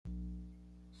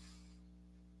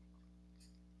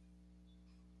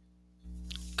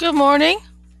Good morning.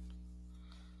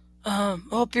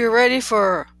 Hope you're ready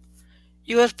for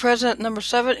U.S. President number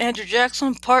 7, Andrew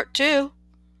Jackson, Part 2,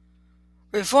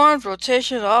 Reformed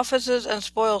Rotation of Offices and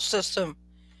Spoil System.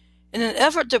 In an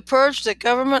effort to purge the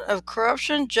government of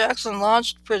corruption, Jackson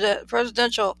launched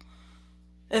presidential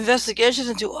investigations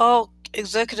into all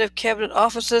executive cabinet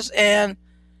offices and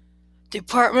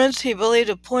departments. He believed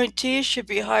appointees should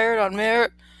be hired on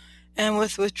merit and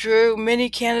withdrew many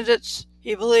candidates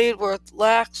he believed were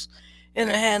lax in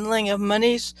the handling of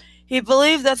monies. He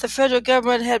believed that the federal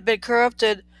government had been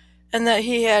corrupted and that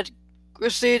he had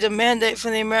received a mandate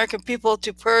from the American people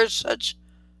to purge such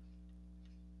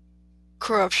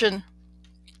corruption.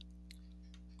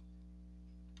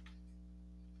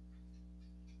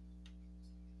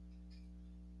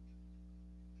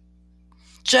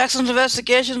 Jackson's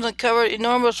investigations uncovered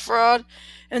enormous fraud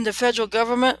in the federal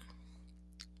government,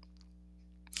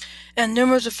 and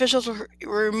numerous officials were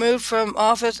removed from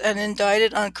office and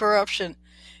indicted on corruption.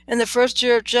 In the first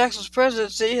year of Jackson's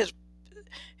presidency,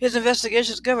 his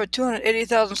investigations covered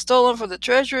 $280,000 stolen from the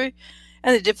Treasury,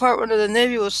 and the Department of the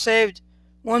Navy was saved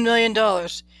 $1 million.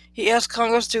 He asked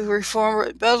Congress to reform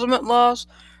embezzlement laws,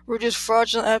 reduce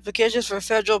fraudulent applications for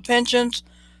federal pensions,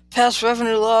 pass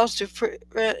revenue laws to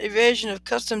prevent evasion of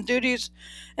custom duties,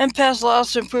 and pass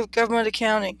laws to improve government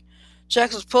accounting.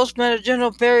 Jackson's Postmaster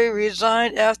General Berry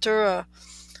resigned after a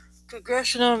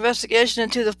congressional investigation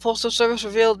into the Postal Service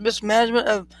revealed mismanagement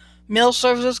of mail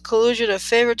services, collusion of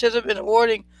favoritism in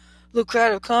awarding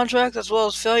lucrative contracts, as well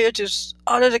as failure to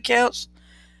audit accounts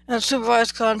and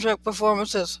supervise contract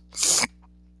performances.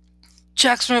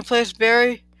 Jackson replaced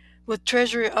Berry with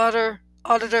Treasury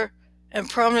Auditor and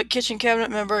prominent kitchen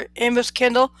cabinet member Amos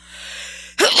Kendall.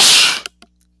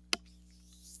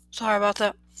 Sorry about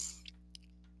that.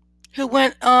 Who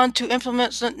went on to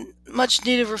implement some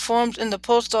much-needed reforms in the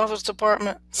Post Office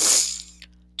Department.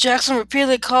 Jackson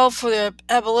repeatedly called for the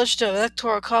abolition of the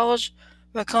Electoral College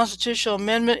by constitutional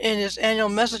amendment in his annual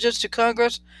messages to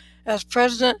Congress. As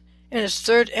president, in his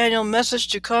third annual message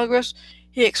to Congress,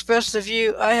 he expressed the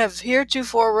view, "I have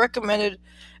heretofore recommended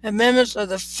amendments of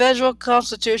the federal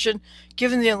Constitution,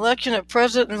 giving the election of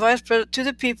president and vice president to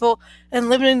the people and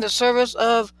limiting the service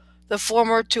of the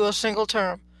former to a single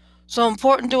term. So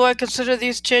important do I consider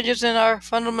these changes in our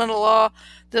fundamental law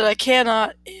that I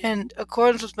cannot, in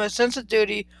accordance with my sense of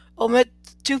duty, omit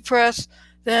to press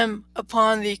them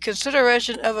upon the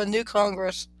consideration of a new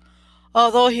Congress."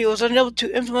 Although he was unable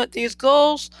to implement these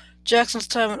goals, Jackson's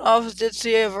time in office did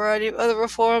see a variety of other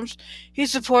reforms. He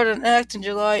supported an act in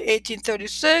July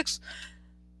 1836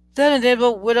 that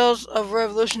enabled widows of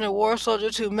Revolutionary War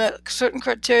soldiers who met certain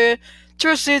criteria to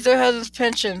receive their husbands'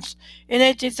 pensions. In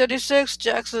 1836,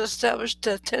 Jackson established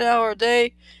a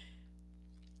 10-hour-day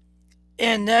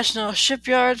in national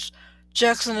shipyards.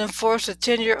 Jackson enforced the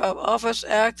Tenure of Office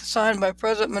Act signed by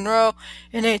President Monroe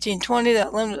in 1820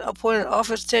 that limited appointed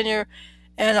office tenure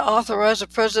and authorized the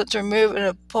president to remove and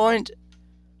appoint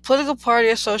political party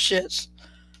associates.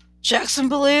 Jackson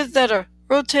believed that a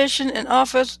rotation in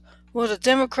office was a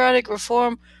democratic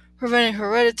reform preventing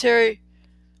hereditary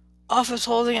office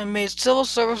holding and made civil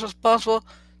service responsible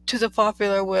to the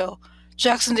popular will.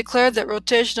 Jackson declared that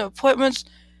rotation of appointments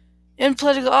in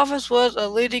political office was a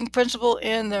leading principle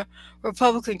in the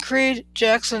Republican creed.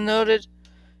 Jackson noted,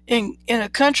 in a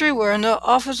country where no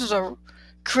offices are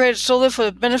created solely for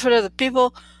the benefit of the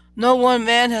people, no one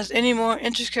man has any more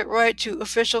intricate right to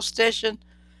official station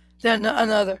than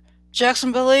another.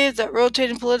 Jackson believed that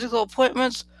rotating political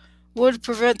appointments would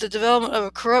prevent the development of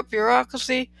a corrupt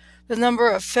bureaucracy. The number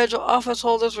of federal office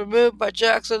holders removed by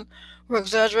Jackson were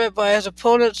exaggerated by his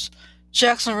opponents.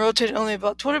 Jackson rotated only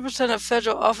about 20% of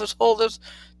federal office holders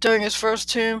during his first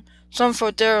term, some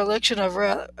for dereliction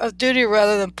of duty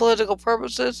rather than political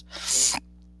purposes.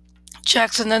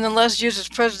 Jackson nonetheless used his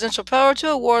presidential power to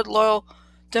award loyal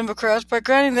Democrats by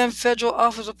granting them federal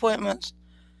office appointments.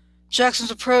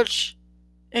 Jackson's approach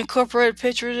incorporated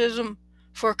patriotism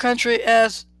for a country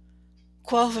as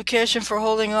qualification for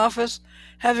holding office,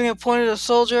 having appointed a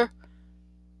soldier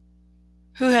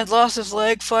who had lost his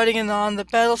leg fighting on the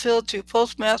battlefield to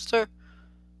postmaster.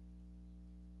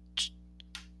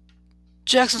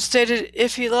 Jackson stated,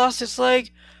 "If he lost his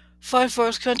leg, fight for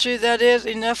his country, that is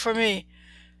enough for me."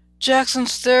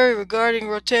 Jackson's theory regarding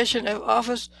rotation of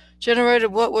office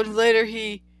generated what would later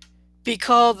be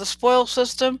called the spoil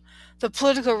system. The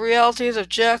political realities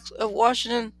of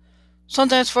Washington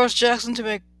sometimes forced Jackson to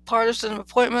make partisan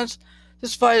appointments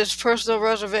despite his personal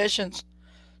reservations.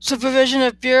 Supervision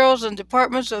of bureaus and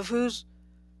departments of whose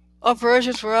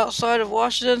operations were outside of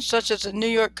Washington, such as the New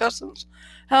York Customs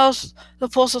House, the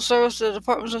Postal Service, the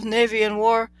Departments of Navy and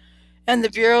War, and the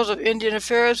bureaus of Indian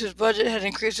Affairs, whose budget had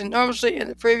increased enormously in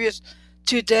the previous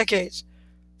 2 decades.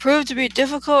 Proved to be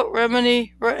difficult,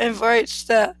 Remini writes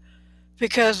that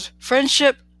because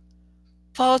friendship,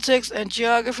 politics, and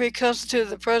geography constituted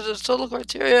the president's total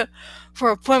criteria for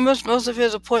appointments, most of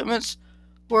his appointments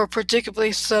were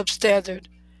particularly substandard.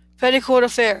 Petticoat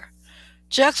Affair.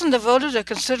 Jackson devoted a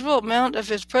considerable amount of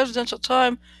his presidential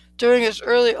time during his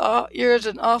early years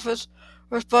in office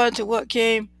responding to what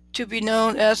came to be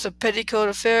known as the Petticoat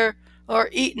Affair or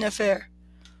Eaton Affair.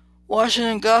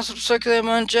 Washington gossip circulated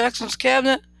among Jackson's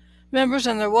cabinet members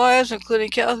and their wives, including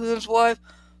Calhoun's wife,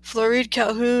 Floride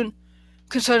Calhoun,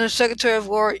 concerning Secretary of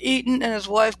War Eaton and his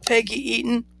wife Peggy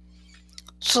Eaton.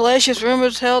 Salacious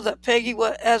rumors held that Peggy,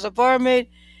 as a barmaid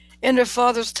in her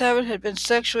father's tavern, had been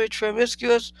sexually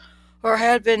promiscuous or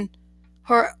had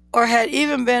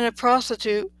even been a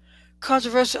prostitute.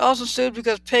 Controversy also ensued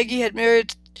because Peggy had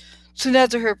married soon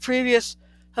after her previous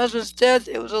husband's death.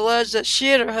 It was alleged that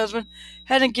she and her husband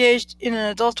had engaged in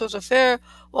an adulterous affair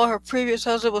while her previous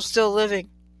husband was still living.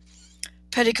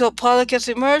 Petticoat politics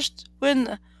emerged when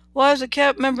the wives of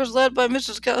cabinet members led by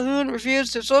Mrs. Calhoun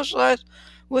refused to socialize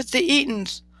with the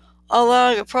Eatons.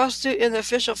 Allowing a prostitute in the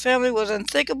official family was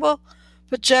unthinkable,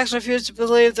 but Jackson refused to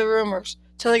believe the rumors,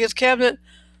 telling his cabinet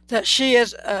that she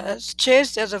is as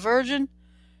chaste as a virgin.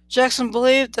 Jackson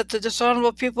believed that the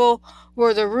dishonorable people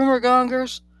were the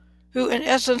rumor-gongers, who in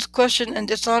essence questioned and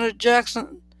dishonored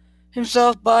Jackson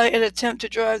himself by an attempt to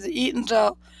drive the Eatons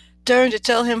out, daring to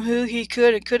tell him who he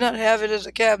could and could not have in his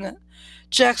cabinet.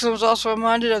 Jackson was also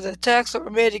reminded of the attacks that were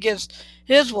made against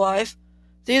his wife.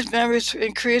 These memories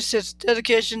increased his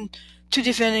dedication to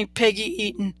defending Peggy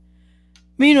Eaton.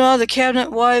 Meanwhile, the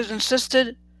cabinet wives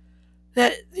insisted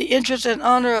that the interests and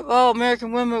honor of all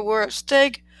American women were at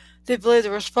stake. They believed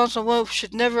the responsible woman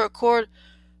should never accord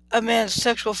a man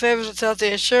sexual favors without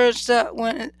the assurance that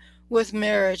went with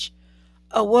marriage.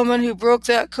 A woman who broke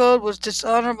that code was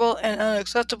dishonorable and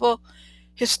unacceptable.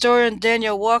 Historian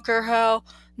Daniel Walker Howe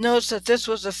notes that this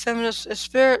was the feminist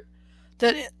spirit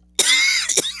that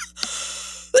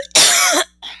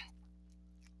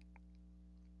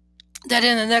that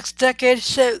in the next decade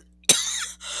shaped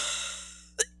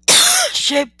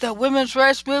the women's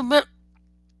rights movement.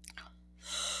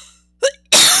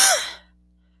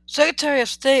 Secretary of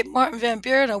State Martin Van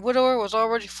Buren, a widower, was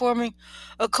already forming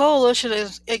a coalition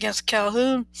against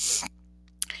Calhoun.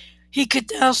 He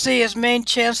could now see his main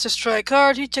chance to strike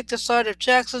hard. He took the side of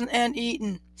Jackson and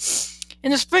Eaton.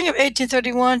 In the spring of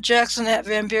 1831, Jackson, at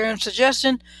Van Buren's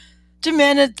suggestion,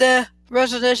 demanded the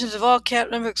resignations of all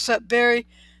cabinet members except Barry.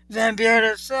 Van Buren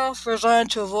himself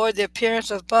resigned to avoid the appearance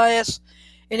of bias.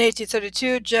 In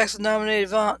 1832, Jackson nominated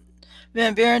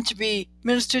Van Buren to be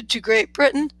minister to Great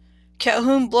Britain.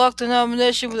 Calhoun blocked the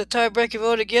nomination with a tie-breaking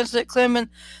vote against it, claiming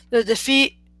the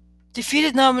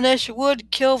defeated nomination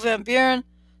would kill Van Buren.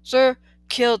 Sir,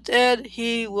 kill dead.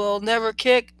 He will never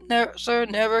kick. Sir,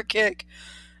 never kick.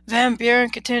 Van Buren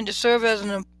continued to serve as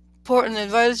an important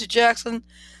advisor to Jackson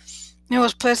and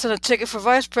was placed on a ticket for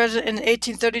vice president in the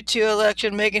 1832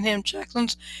 election, making him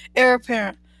Jackson's heir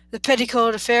apparent. The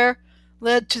Petticoat Affair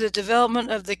led to the development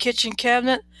of the Kitchen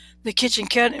Cabinet. The Kitchen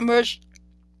Cabinet emerged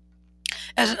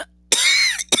as an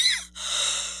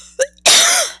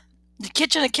The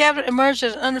Kitchen Cabinet emerged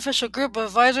as an unofficial group of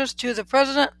advisors to the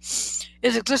president.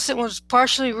 Its existence was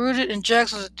partially rooted in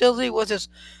Jackson's stability with his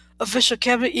official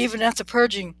cabinet even after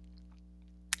purging.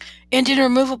 Indian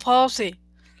removal policy.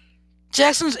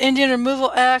 Jackson's Indian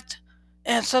Removal Act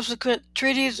and subsequent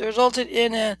treaties resulted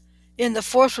in the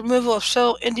forced removal of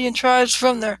several Indian tribes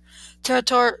from their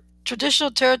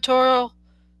traditional territories,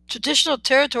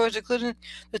 including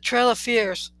the Trail of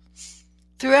Fears.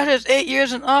 Throughout his 8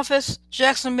 years in office,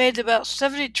 Jackson made about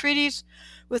 70 treaties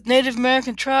with Native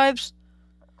American tribes,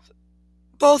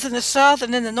 both in the South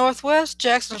and in the Northwest.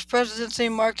 Jackson's presidency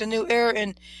marked a new era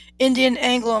in Indian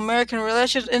Anglo-American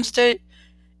relations,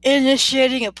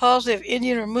 initiating a policy of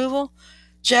Indian removal.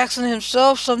 Jackson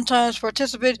himself sometimes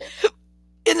participated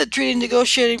in the treaty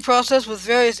negotiating process with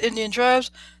various Indian tribes,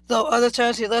 though other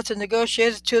times he left the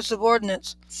negotiations to his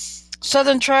subordinates.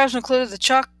 Southern tribes included the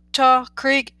Choctaw,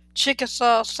 Creek,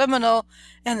 Chickasaw, Seminole,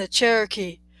 and the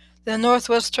Cherokee. The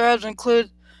Northwest tribes include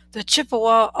the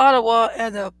Chippewa, Ottawa,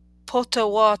 and the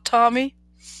Potawatomi.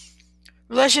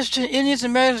 Relations between Indians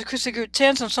and Americans increasingly grew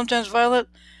tense and sometimes violent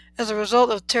as a result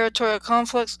of territorial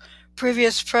conflicts.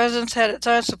 Previous presidents had at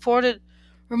times supported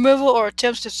removal or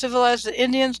attempts to civilize the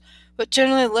Indians, but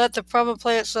generally let the problem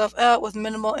play itself out with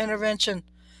minimal intervention.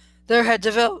 There had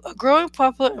developed a growing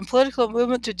popular and political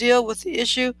movement to deal with the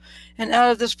issue, and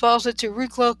out of this policy to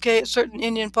relocate certain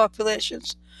Indian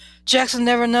populations. Jackson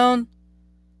never known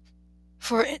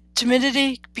for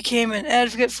timidity, became an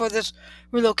advocate for this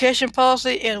relocation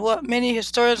policy in what many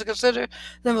historians consider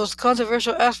the most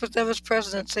controversial aspect of his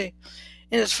presidency.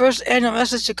 In his first annual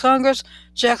message to Congress,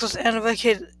 Jackson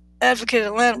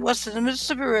advocated land west of the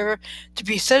Mississippi River to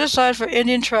be set aside for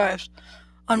Indian tribes.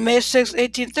 On May 6,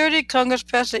 1830, Congress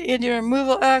passed the Indian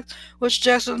Removal Act, which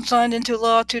Jackson signed into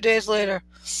law 2 days later.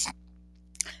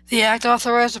 The act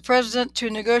authorized the president to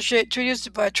negotiate treaties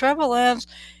to buy tribal lands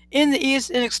in the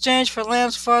East in exchange for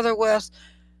lands farther west,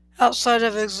 outside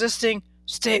of existing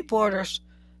state borders.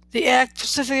 The act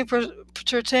specifically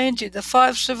pertained to the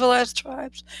 5 civilized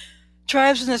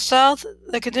tribes in the South,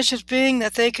 the conditions being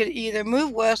that they could either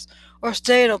move west or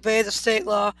stay and obey the state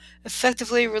law,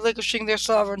 effectively relinquishing their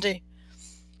sovereignty.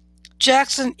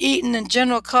 Jackson, Eaton, and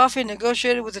General Coffee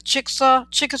negotiated with the Chickasaw,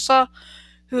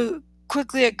 who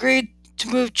quickly agreed to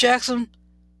move. Jackson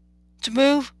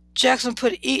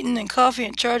put Eaton and Coffee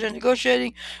in charge of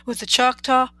negotiating with the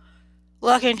Choctaw.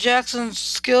 Lacking Jackson's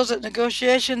skills at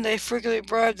negotiation, they frequently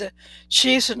bribed the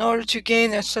chiefs in order to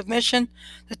gain their submission.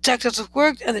 The tactics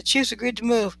worked, and the chiefs agreed to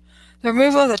move. The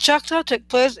removal of the Choctaw took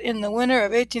place in the winter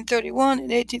of 1831 and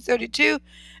 1832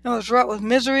 and was wrought with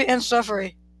misery and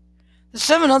suffering. The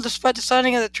Seminole, despite the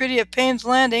signing of the Treaty of Payne's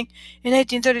Landing in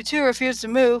 1832, refused to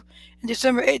move. In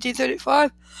December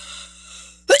 1835,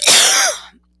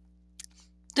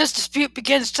 this dispute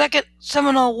began the Second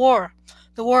Seminole War.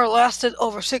 The war lasted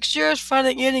over 6 years,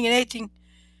 finally ending in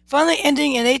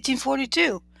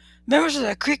 1842. Members of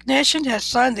the Creek Nation had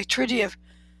signed the Treaty of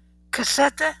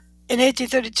Casseta in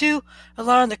 1832,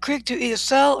 allowing the Creek to either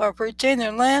sell or retain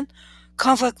their land.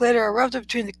 Conflict later erupted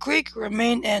between the Creek,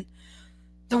 Remain, and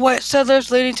the white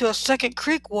settlers, leading to a second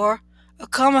Creek War. A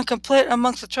common complaint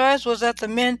amongst the tribes was that the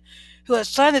men who had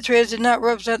signed the treaties did not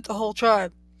represent the whole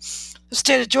tribe. The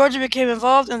state of Georgia became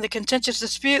involved in the contentious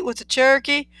dispute with the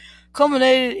Cherokee,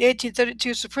 culminated in the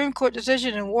 1832 Supreme Court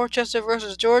decision in Worcester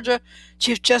v. Georgia.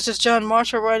 Chief Justice John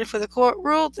Marshall, writing for the court,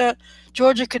 ruled that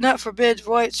Georgia could not forbid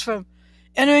whites from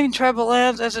entering tribal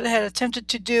lands as it had attempted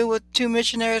to do with 2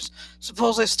 missionaries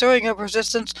supposedly stirring up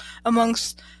resistance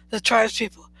amongst the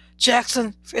tribespeople.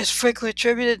 Jackson is frequently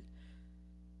attributed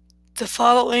the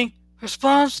following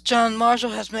response: John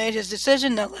Marshall has made his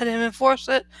decision, now let him enforce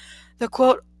it. The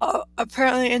quote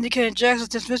apparently indicating Jackson's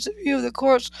dismissive view of the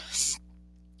courts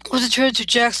was attributed to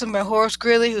Jackson by Horace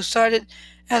Greeley, who cited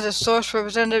as a source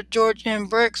Representative George M.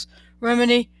 Burke's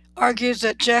Remedy, argues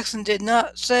that Jackson did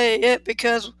not say it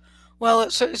because, while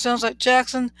it certainly sounds like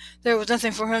Jackson, there was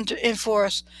nothing for him to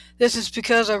enforce. This is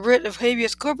because a writ of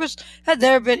habeas corpus had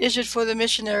never been issued for the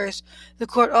missionaries. The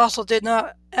court also did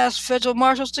not ask federal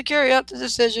marshals to carry out the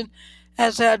decision,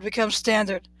 as had become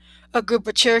standard. A group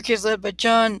of Cherokees led by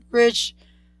John Ridge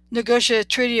negotiated a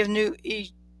treaty of New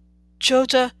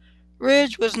Echota.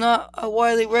 Ridge was not a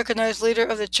widely recognized leader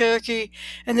of the Cherokee,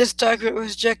 and this document was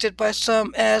rejected by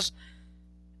some as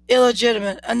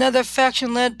illegitimate. Another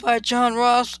faction led by John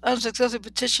Ross unsuccessfully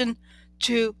petitioned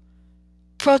to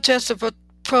protest the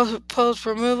proposed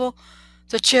removal.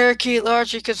 The Cherokee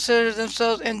largely considered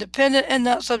themselves independent and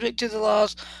not subject to the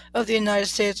laws of the United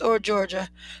States or Georgia.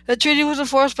 The treaty was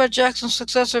enforced by Jackson's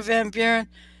successor Van Buren.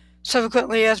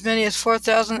 Subsequently, as many as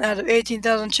 4,000 out of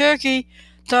 18,000 Cherokee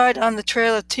died on the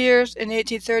Trail of Tears in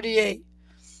 1838.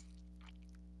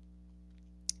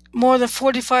 More than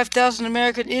 45,000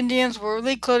 American Indians were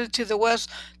relocated to the West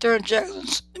during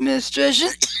Jackson's administration.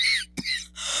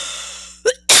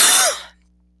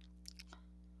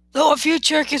 Though a few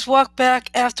Cherokees walked back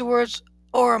afterwards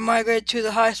or migrated to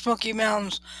the high Smoky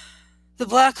Mountains. The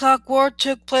Black Hawk War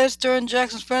took place during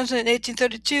Jackson's presidency in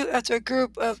 1832 after a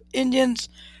group of Indians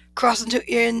crossed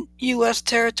into U.S.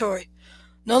 territory.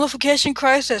 Nullification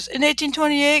crisis. In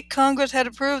 1828, Congress had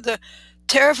approved the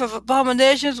Tariff of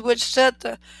Abominations, which set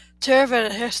the tariff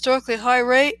at a historically high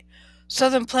rate.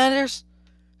 Southern planters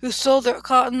who sold their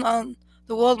cotton on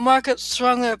the world market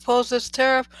strongly opposed this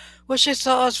tariff, which they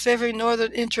saw as favoring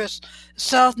Northern interests. The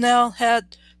South now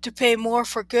had to pay more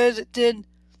for goods it did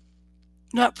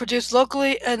not produce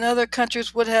locally, and other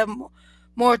countries would have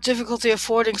more difficulty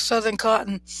affording Southern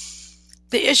cotton.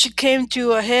 The issue came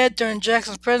to a head during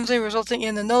Jackson's presidency, resulting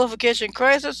in the nullification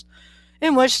crisis,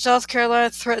 in which South Carolina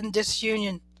threatened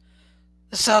disunion.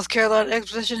 The South Carolina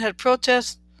Exposition had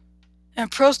protests, and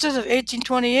Prosted of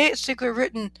 1828, secretly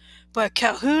written by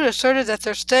Calhoun, asserted that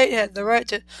their state had the right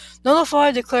to nullify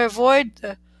and declare void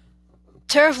the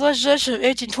tariff legislation of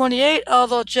 1828.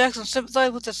 Although Jackson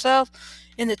sympathized with the South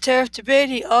in the tariff debate,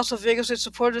 he also vigorously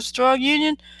supported a strong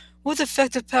union with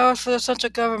effective powers for the central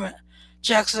government.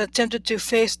 Jackson attempted to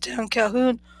face down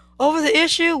Calhoun over the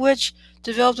issue, which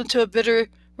developed into a bitter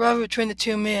rivalry between the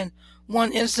two men.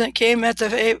 One incident came at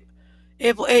the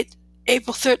April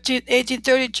 13th,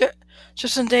 1830,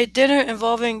 Jefferson Day dinner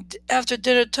involving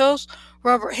after-dinner toast.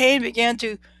 Robert Hayne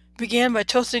began by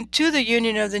toasting to the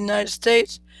Union of the United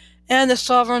States and the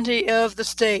sovereignty of the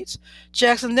states.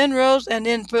 Jackson then rose and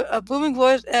in a booming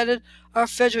voice added, "Our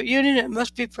federal union, it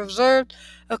must be preserved,"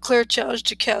 a clear challenge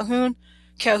to Calhoun.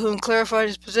 Calhoun clarified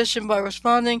his position by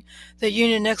responding, "The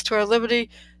union next to our liberty,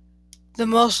 the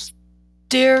most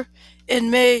dear."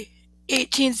 In May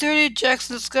 1830,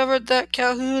 Jackson discovered that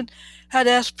Calhoun had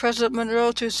asked President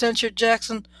Monroe to censure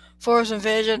Jackson for his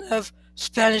invasion of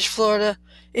Spanish Florida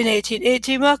in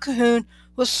 1818 while Calhoun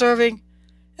was serving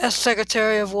as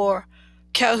Secretary of War.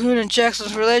 Calhoun and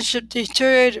Jackson's relationship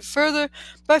deteriorated further.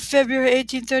 By February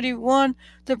 1831,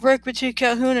 the break between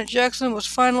Calhoun and Jackson was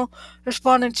final.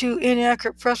 Responding to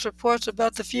inaccurate press reports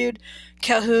about the feud,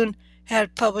 Calhoun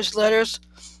had published letters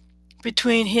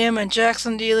between him and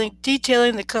Jackson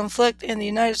detailing the conflict in the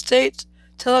United States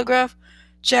Telegraph.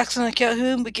 Jackson and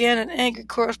Calhoun began an angry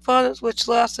correspondence which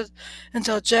lasted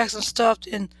until Jackson stopped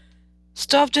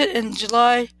it in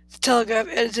July. The Telegraph,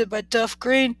 edited by Duff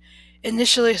Green,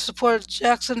 initially supported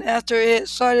Jackson. After it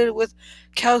sided with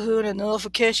Calhoun in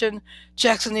nullification,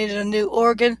 Jackson needed a new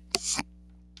organ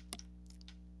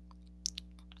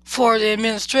for the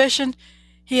administration.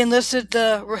 He enlisted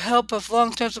the help of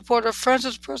long-term supporter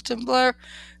Francis Preston Blair,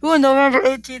 who in November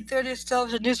 1830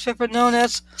 established a newspaper known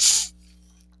as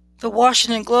the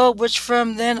Washington Globe, which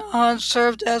from then on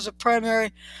served as a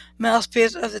primary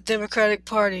mouthpiece of the Democratic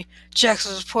Party.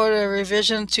 Jackson supported a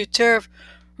revision to tariff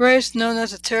rates known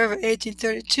as the Tariff of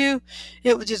 1832.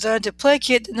 It was designed to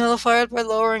placate the nullifiers by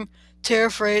lowering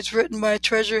tariff rates. Written by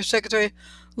Treasury Secretary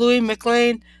Louis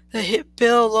McLean, the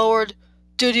bill lowered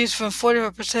duties from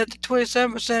 44% to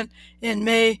 27% in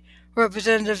May.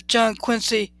 Representative John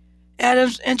Quincy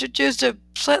Adams introduced a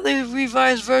slightly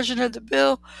revised version of the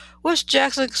bill, which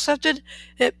Jackson accepted.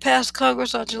 It passed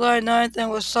Congress on July 9th and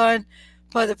was signed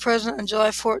by the President on July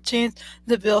 14th.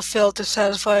 The bill failed to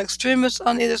satisfy extremists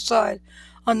on either side.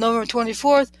 On November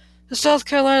 24th, the South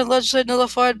Carolina legislature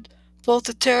nullified both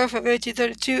the Tariff of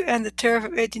 1832 and the Tariff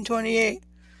of 1828.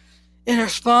 In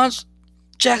response,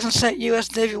 Jackson sent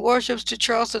U.S. Navy warships to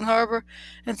Charleston Harbor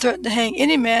and threatened to hang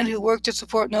any man who worked to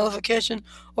support nullification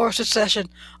or secession.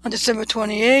 On December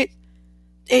 28,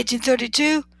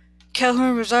 1832,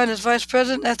 Calhoun resigned as vice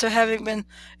president after having been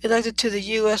elected to the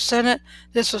U.S. Senate.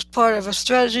 This was part of a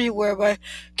strategy whereby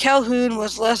Calhoun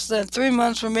was less than 3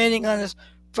 months remaining on his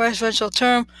presidential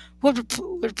term, would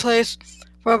replace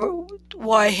Robert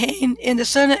Y. Hayne in the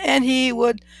Senate, and he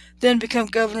would then become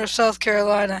governor of South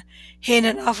Carolina. Hayne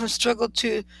had often struggled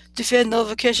to defend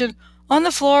nullification on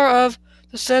the floor of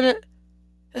the Senate,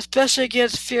 especially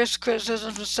against fierce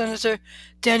criticism from Senator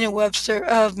Daniel Webster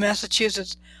of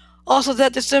Massachusetts. Also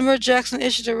that December, Jackson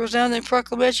issued a resounding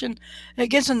proclamation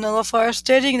against the nullifier,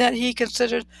 stating that he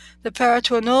considered the power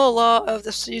to annul a law of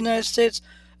the United States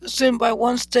assumed by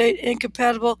one state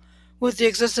incompatible with the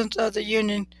existence of the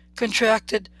Union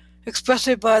contracted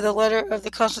expressly by the letter of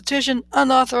the Constitution,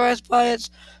 unauthorized by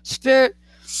its spirit,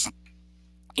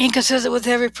 inconsistent with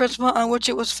every principle on which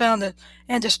it was founded,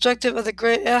 and destructive of the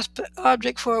great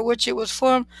object for which it was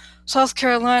formed. South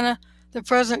Carolina, the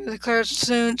President declared,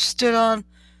 soon stood on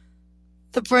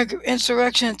the brink of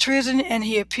insurrection and treason, and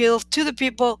he appealed to the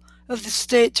people of the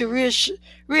state to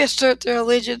reassert their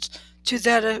allegiance to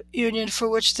that union for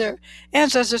which their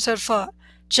ancestors had fought.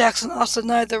 Jackson also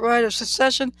denied the right of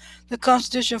secession. The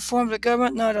Constitution formed a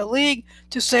government, not a league,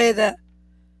 to say that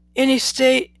any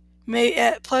state may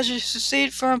at pleasure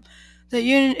secede from the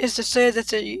Union is to say that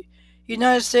the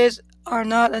United States are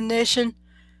not a nation.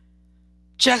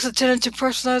 Jackson tended to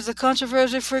personalize the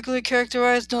controversy, frequently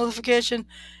characterized nullification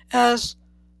as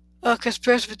a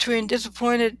conspiracy between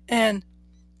disappointed and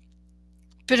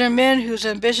bitter men whose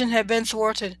ambition had been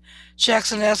thwarted.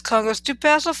 Jackson asked Congress to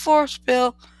pass a force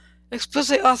bill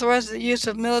explicitly authorizing the use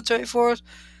of military force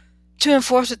to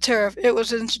enforce the tariff. It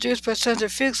was introduced by Senator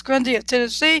Felix Grundy of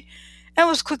Tennessee and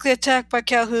was quickly attacked by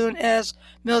Calhoun as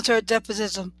military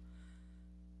despotism.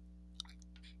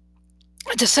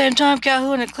 At the same time,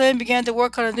 Calhoun and Clay began to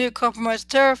work on a new compromise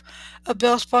tariff. A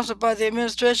bill sponsored by the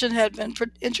administration had been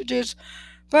introduced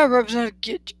by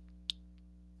Representative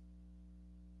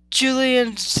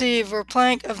Julian C.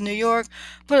 Verplank of New York,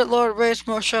 but it lowered rates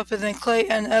more sharply than Clay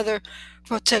and other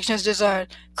protectionists desired.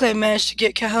 Clay managed to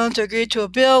get Calhoun to agree to a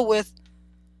bill with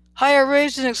higher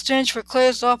rates in exchange for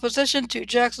Clay's opposition to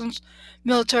Jackson's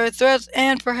military threats,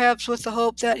 and perhaps with the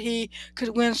hope that he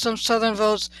could win some Southern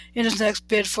votes in his next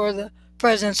bid for the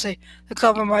presidency. The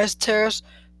compromise tariffs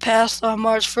passed on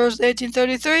March 1st,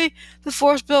 1833. The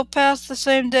force bill passed the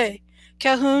same day.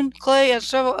 Calhoun, Clay, and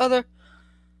several other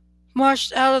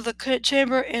marched out of the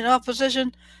chamber in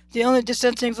opposition, the only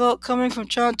dissenting vote coming from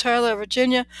John Tyler of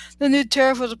Virginia. The new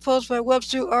tariff was opposed by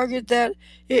Webster, who argued that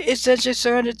it essentially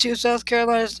surrendered to South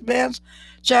Carolina's demands.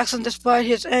 Jackson, despite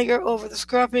his anger over the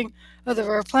scrapping of the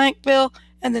Verplank Bill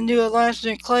and the new alliance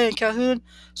between Clay and Calhoun,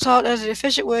 saw it as an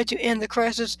efficient way to end the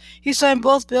crisis. He signed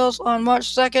both bills on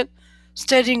March 2nd,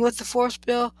 stating with the Force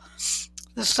Bill,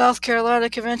 the South Carolina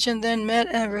Convention then met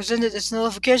and rescinded its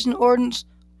nullification ordinance,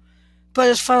 but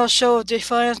his final show of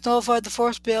defiance nullified the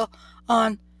Force Bill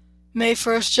on May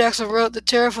 1st. Jackson wrote, the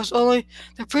tariff was only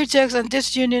the pretext on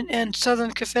disunion and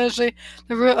Southern Confederacy.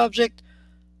 The real object,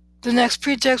 the next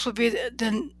pretext, would be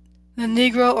the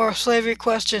Negro or slavery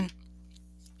question.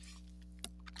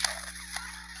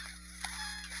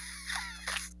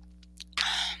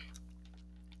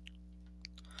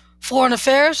 Foreign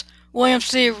Affairs. William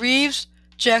C. Reeves,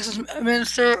 Jackson's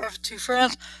minister to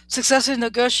France, successfully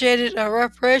negotiated a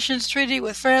reparations treaty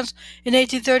with France in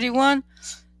 1831.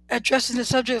 Addressing the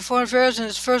subject of foreign affairs in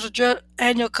his first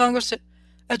annual Congress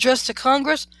address to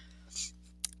Congress,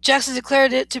 Jackson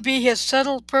declared it to be his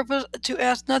settled purpose to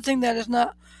ask nothing that is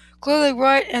not clearly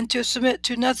right and to submit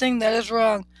to nothing that is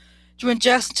wrong. When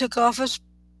Jackson took office,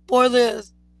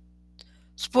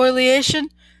 spoliation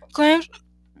claims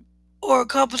or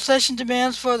compensation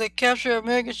demands for the capture of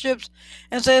American ships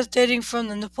and sailors dating from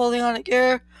the Napoleonic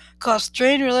era caused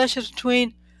strained relations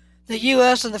between the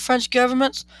U.S. and the French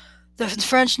governments. The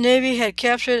French Navy had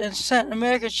captured and sent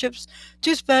American ships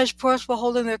to Spanish ports while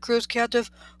holding their crews captive,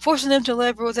 forcing them to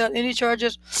labor without any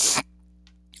charges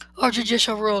or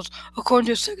judicial rules. According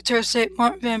to Secretary of State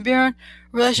Martin Van Buren,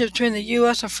 relations between the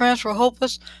U.S. and France were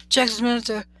hopeless. Jackson's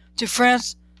minister to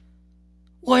France,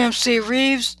 William C.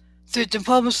 Reeves, through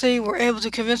diplomacy, were able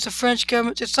to convince the French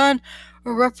government to sign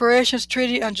a reparations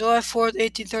treaty on July 4,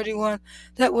 1831,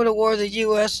 that would award the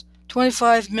U.S.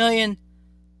 $25 million.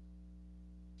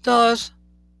 $5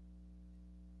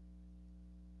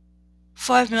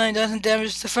 million in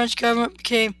damage. The French government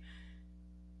became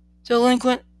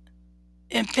delinquent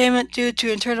in payment due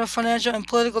to internal financial and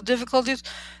political difficulties.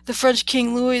 The French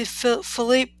King Louis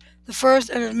Philippe I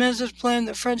and his ministers blamed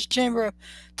the French Chamber of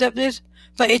Deputies.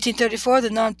 By 1834, the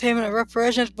non-payment of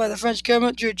reparations by the French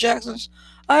government drew Jackson's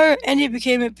ire, and he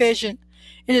became impatient.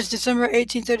 In his December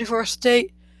 1834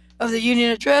 State of the Union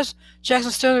address,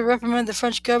 Jackson sternly reprimanded the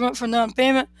French government for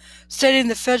non-payment, stating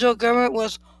the federal government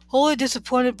was wholly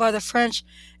disappointed by the French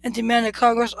and demanded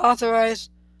Congress authorize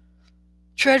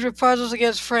trade reprisals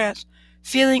against France.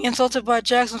 Feeling insulted by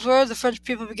Jackson's words, the French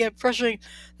people began pressuring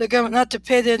the government not to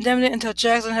pay the indemnity until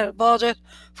Jackson had apologized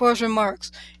for his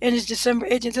remarks. In his December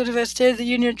 1835 State of the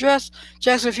Union address,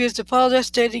 Jackson refused to apologize,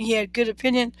 stating he had good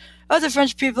opinion of the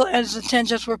French people and his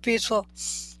intentions were peaceful.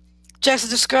 Jackson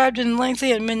described in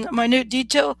lengthy and minute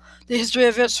detail the history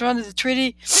of events surrounding the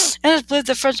treaty and his belief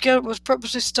the French government was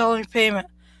purposely stalling payment.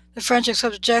 The French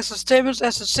accepted Jackson's statements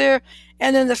as sincere,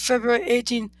 and in the February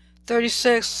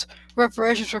 1836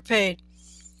 reparations were paid.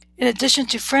 In addition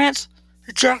to France,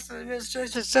 the Jackson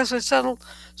administration successfully settled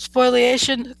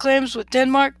spoliation claims with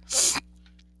Denmark,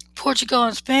 Portugal,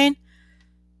 and Spain.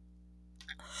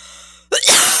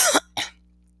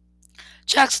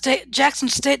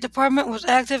 Jackson's State Department was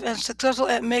active and successful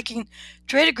at making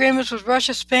trade agreements with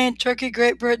Russia, Spain, Turkey,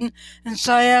 Great Britain, and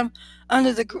Siam.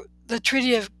 Under the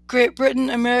Treaty of Great Britain,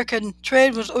 American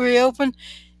trade was reopened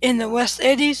in the West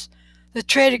Indies. The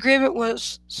trade agreement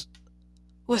with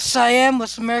Siam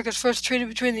was America's first treaty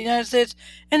between the United States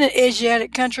and an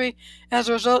Asiatic country. As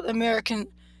a result, American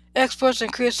exports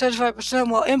increased 75%,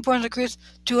 while imports increased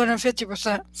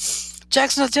 250%.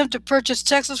 Jackson's attempt to purchase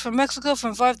Texas from Mexico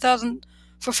for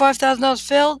 $5,000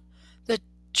 failed. The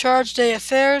Charge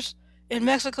d'Affaires in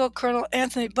Mexico, Colonel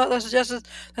Anthony Butler suggested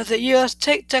that the U.S.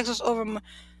 take Texas over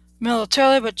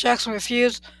militarily, but Jackson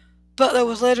refused. Butler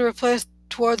was later replaced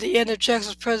toward the end of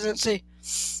Jackson's presidency.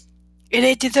 In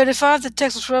 1835, the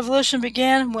Texas Revolution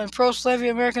began when pro-slavery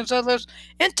American settlers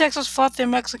in Texas fought the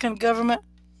Mexican government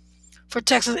for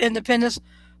Texas independence.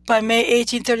 By May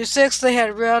 1836, they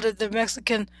had routed the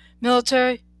Mexican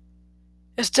military,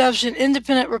 established an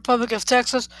independent Republic of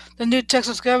Texas. The new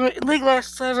Texas government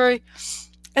legalized slavery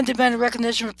and demanded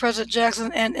recognition from President Jackson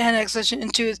and annexation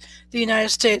into the United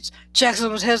States.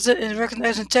 Jackson was hesitant in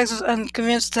recognizing Texas and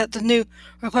convinced that the new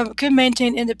republic could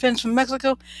maintain independence from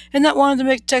Mexico and not wanting to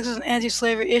make Texas an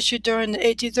anti-slavery issue during the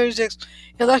 1836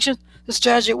 election. The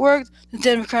strategy worked. The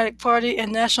Democratic Party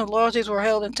and national loyalties were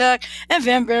held intact, and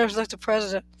Van Buren was elected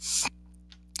president.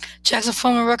 Jackson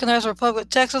formally recognized the Republic of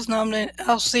Texas, nominated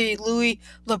L.C. Louis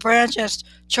LaBranche as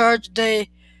Charge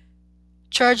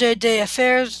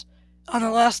d'Affaires on the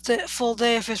last full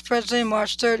day of his presidency,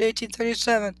 March 3,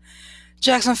 1837.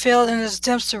 Jackson failed in his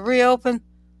attempts to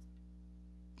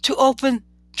open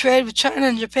trade with China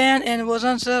and Japan, and was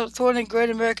unsuccessful thwarting Great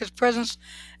America's presence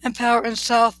and power in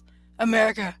South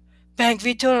America. Bank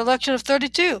vetoed an election of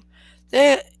 32.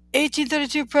 The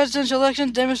 1832 presidential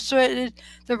election demonstrated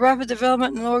the rapid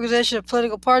development and organization of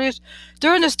political parties.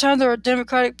 During this time, the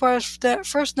Democratic Party's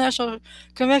first national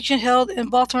convention held in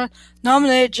Baltimore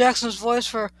nominated Jackson's voice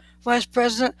for Vice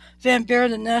President. Van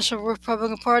Buren, the National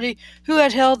Republican Party, who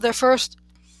had held their first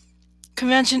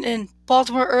convention in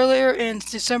Baltimore earlier in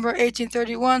December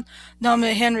 1831,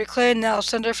 nominated Henry Clay, now a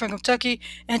senator from Kentucky,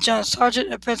 and John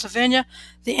Sargent of Pennsylvania.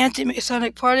 The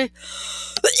anti-Masonic Party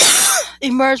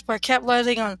emerged by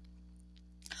capitalizing on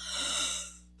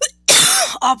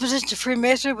opposition to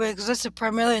Freemasonry, which existed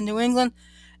primarily in New England.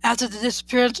 After the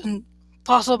disappearance and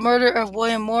possible murder of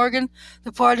William Morgan,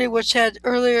 the party, which had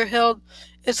earlier held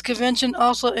its convention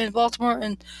also in Baltimore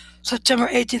in September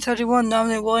 1831,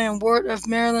 nominated William Wirt of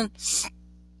Maryland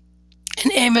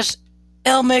and Amos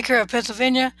Ellmaker of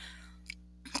Pennsylvania.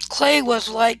 Clay was,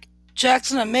 like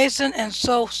Jackson, a Mason, and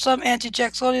so some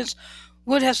anti-Jacksonians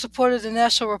would have supported the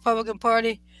National Republican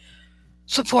Party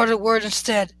supported Wirt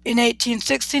instead. In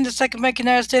 1816, the Second Bank of the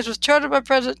United States was chartered by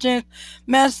President James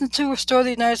Madison to restore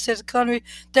the United States economy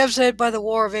devastated by the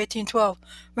War of 1812.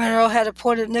 Monroe had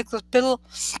appointed Nicholas Biddle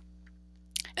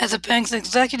as the bank's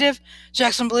executive.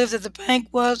 Jackson believed that the bank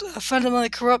was a fundamentally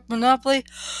corrupt monopoly.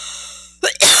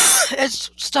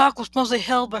 Its stock was mostly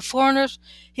held by foreigners.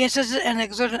 He insisted and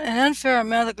exerted an unfair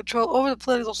amount of control over the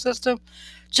political system.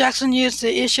 Jackson used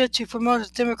the issue to promote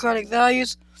his democratic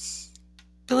values.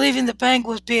 Believing the bank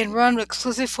was being run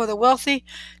exclusively for the wealthy,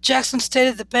 Jackson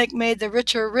stated the bank made the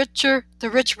rich richer,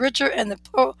 and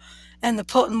the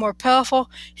potent more powerful.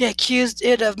 He accused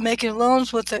it of making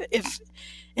loans with the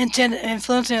intent of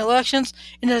influencing elections.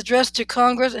 In his address to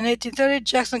Congress in 1830,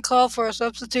 Jackson called for a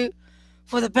substitute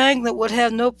for the bank that would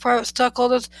have no private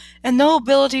stockholders and no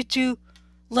ability to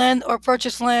lend or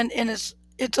purchase land. In its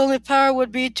only power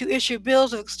would be to issue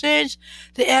bills of exchange.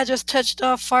 The address touched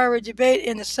off fiery debate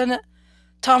in the Senate.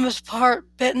 Thomas Hart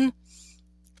Benton,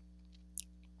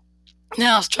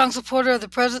 now a strong supporter of the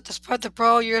president despite the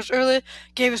brawl years earlier,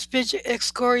 gave a speech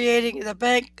excoriating the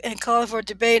bank and calling for a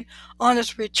debate on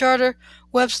its recharter.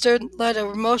 Webster led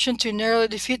a motion to narrowly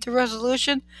defeat the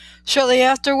resolution. Shortly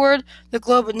afterward, the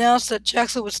Globe announced that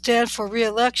Jackson would stand for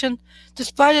re-election.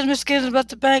 Despite his misgivings about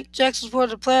the bank, Jackson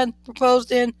supported a plan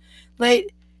proposed in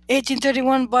late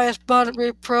 1831 by his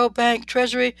moderately pro-bank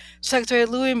Treasury Secretary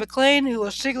Louis McLean, who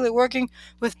was secretly working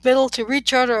with Biddle to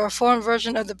recharter a foreign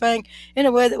version of the bank in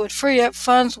a way that would free up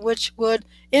funds which would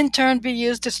in turn be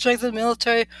used to strengthen the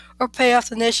military or pay off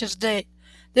the nation's debt.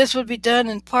 This would be done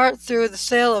in part through the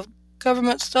sale of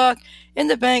government stock in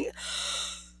the bank.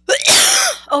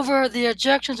 Over the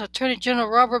objections of Attorney General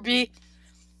Robert B.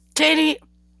 Taney,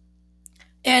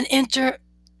 an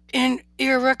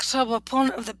irreconcilable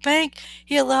opponent of the bank,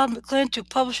 he allowed McLean to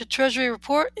publish a Treasury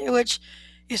report in which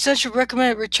he essentially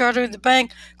recommended rechartering the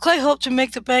bank. Clay hoped to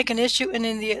make the bank an issue in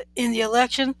the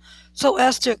election so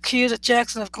as to accuse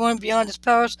Jackson of going beyond his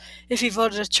powers if he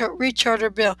voted a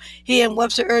recharter bill. He and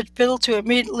Webster urged Biddle to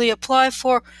immediately apply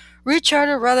for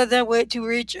recharter rather than wait to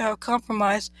reach a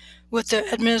compromise with the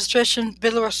administration.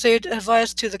 Biddle received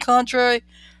advice to the contrary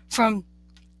from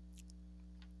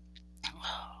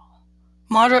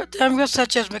moderate Democrats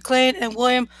such as McLean and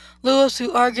William Lewis,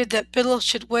 who argued that Biddle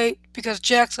should wait because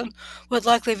Jackson would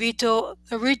likely veto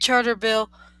the recharter bill.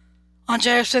 On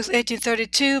January 6,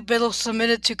 1832, Biddle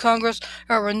submitted to Congress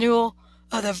a renewal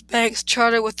of the bank's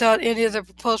charter without any of the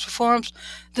proposed reforms.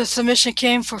 The submission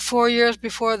came for 4 years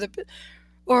before the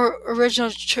original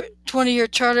 20-year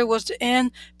charter was to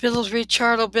end. Biddle's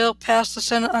recharter bill passed the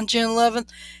Senate on June 11th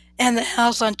and the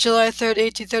House on July 3,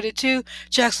 1832.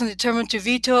 Jackson determined to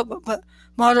veto it, but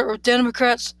moderate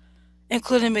Democrats,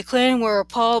 including McLean, were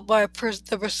appalled by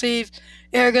the perceived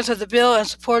arrogance of the bill and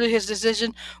supported his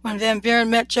decision. When Van Buren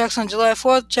met Jackson on July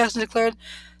 4th, Jackson declared,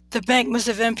 "The bank,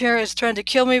 Mr. Van Buren, is trying to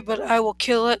kill me, but I will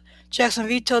kill it." Jackson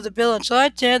vetoed the bill on July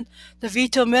 10th. The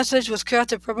veto message was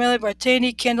crafted primarily by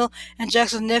Taney, Kendall, and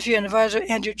Jackson's nephew and advisor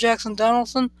Andrew Jackson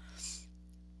Donaldson.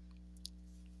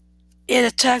 It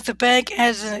attacked the bank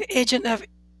as an agent of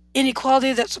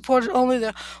inequality that supported only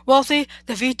the wealthy.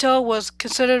 The veto was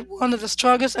considered one of the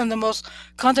strongest and the most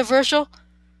controversial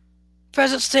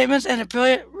President's statements and a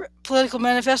brilliant political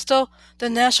manifesto. The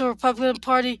National Republican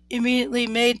Party immediately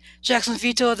made Jackson's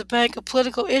veto of the bank a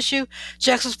political issue.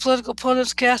 Jackson's political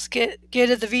opponents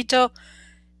castigated the veto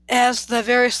as the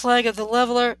very slang of the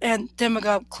leveler and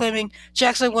demagogue, claiming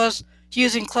Jackson was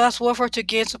using class warfare to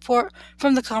gain support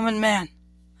from the common man.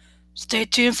 Stay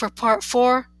tuned for Part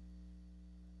 4.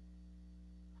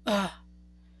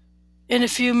 in a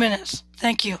few minutes.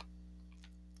 Thank you.